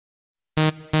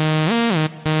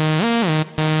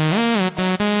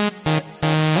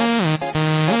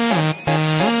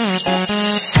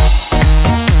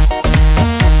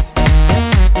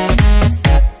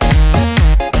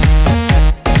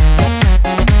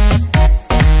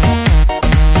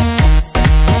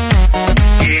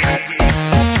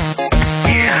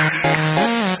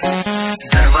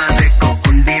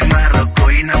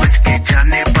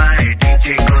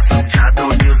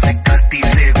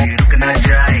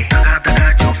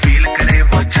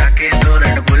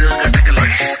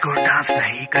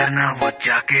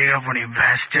के अपनी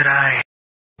भैंस चराए।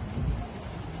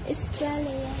 It's 12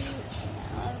 a.m.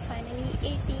 Finally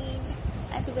 18.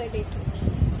 Happy birthday to me.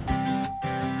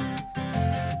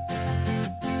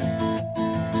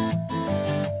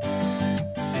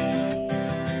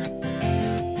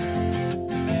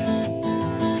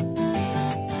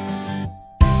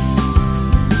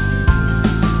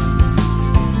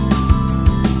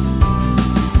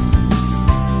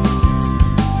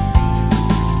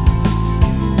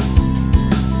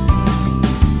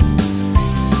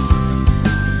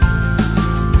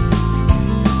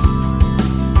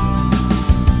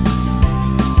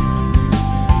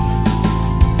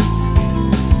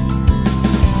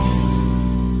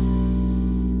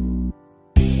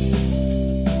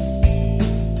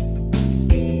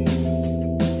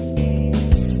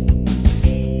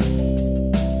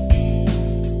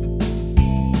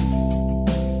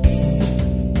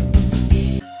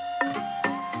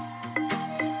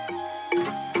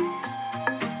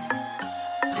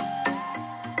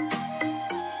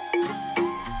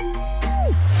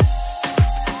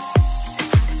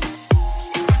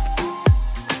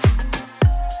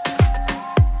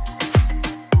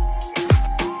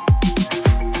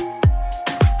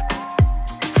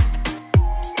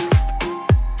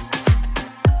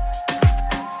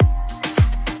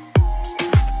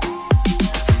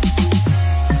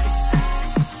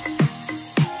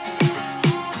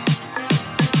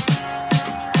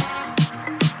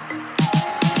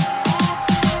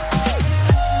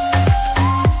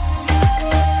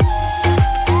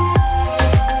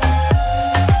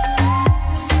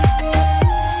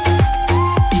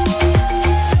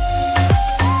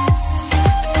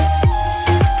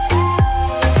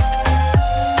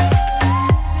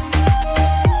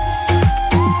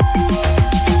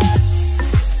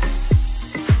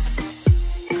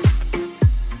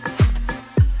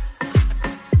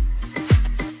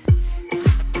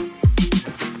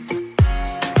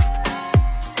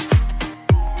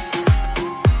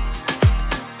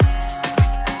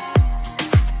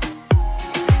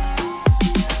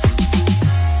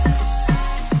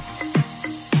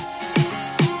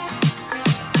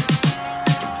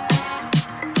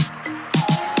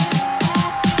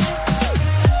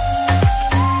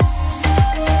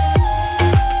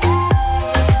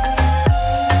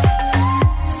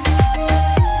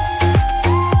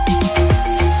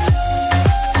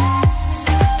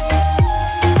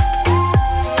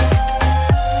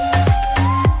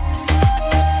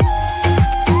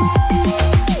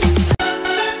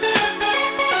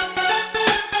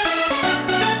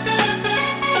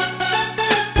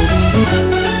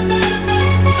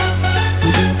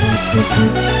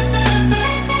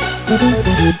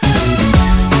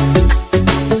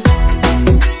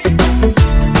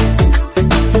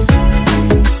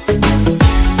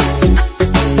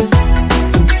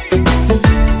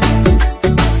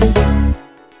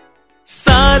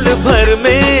 साल भर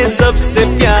में सबसे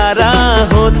प्यारा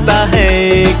होता है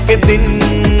एक दिन,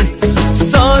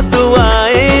 100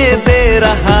 दुआएं दे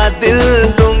रहा दिल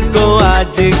तुमको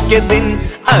आज के दिन।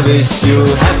 I wish you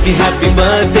happy happy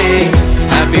birthday,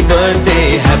 happy birthday,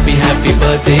 happy happy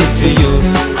birthday to you.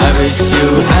 I wish you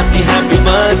happy happy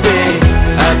birthday,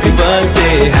 happy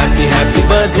birthday, happy happy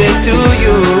birthday to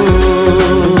you.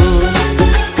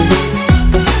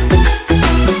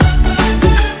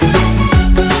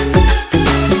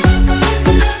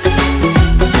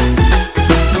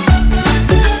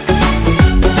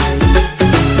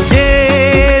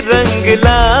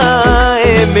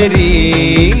 लाए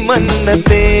मेरी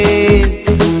मन्नतें,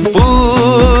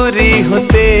 पूरी हो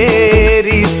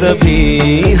तेरी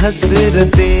सभी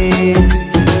हसरतें,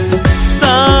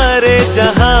 सारे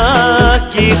जहां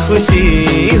की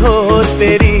खुशी हो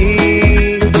तेरी,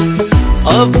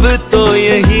 अब तो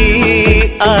यही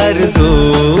आरज़ू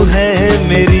है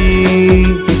मेरी।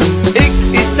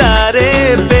 एक इशारे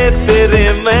पे तेरे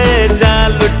मैं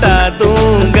जान लुटा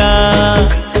दूंगा,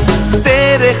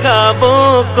 तेरे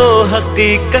ख्वाबों को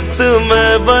हकीकत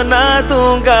मैं बना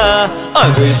दूंगा। I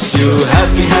wish you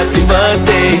happy happy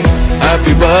birthday,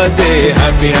 happy birthday,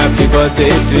 happy happy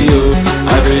birthday to you.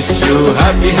 I wish you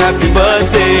happy happy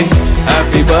birthday,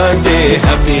 happy birthday,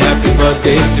 happy happy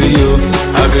birthday to you.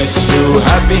 I wish you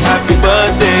happy happy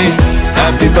birthday,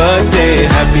 happy birthday,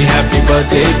 happy happy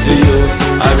birthday to you.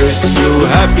 I wish you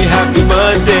happy happy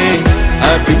birthday,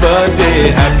 happy birthday,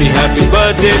 happy happy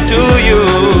birthday to you.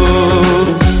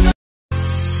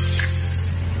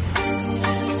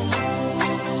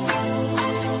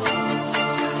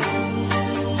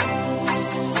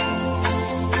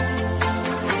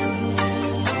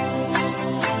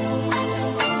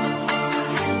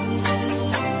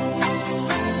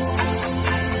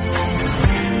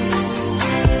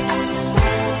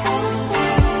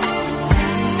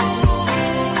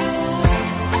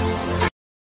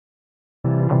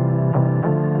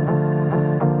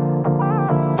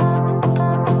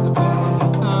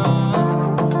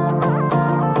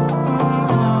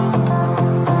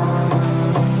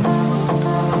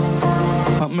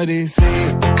 दूरी से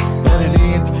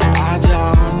परनीत आ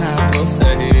जाओ ना तो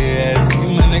सही, ऐसी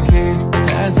मन की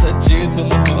है सच्ची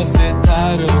तुम हो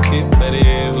सितारों की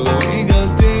परे हुई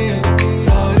गलती,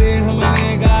 सॉरी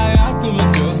हमने गाया तुम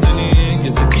क्यों सुनी,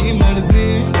 किसकी मर्जी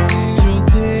जो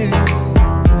थे,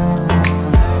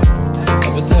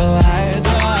 अब तो आए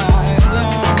जा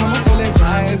हमको ले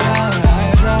जाए जा,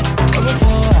 आए जा अब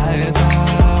तो आए जा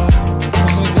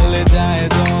हमको ले जाए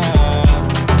जा,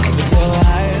 अब तो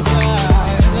आए जा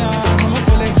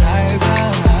हमको ले जाए जा,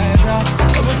 आए जा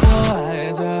अब तो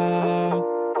आए जा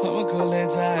हमको ले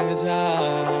जाए जा।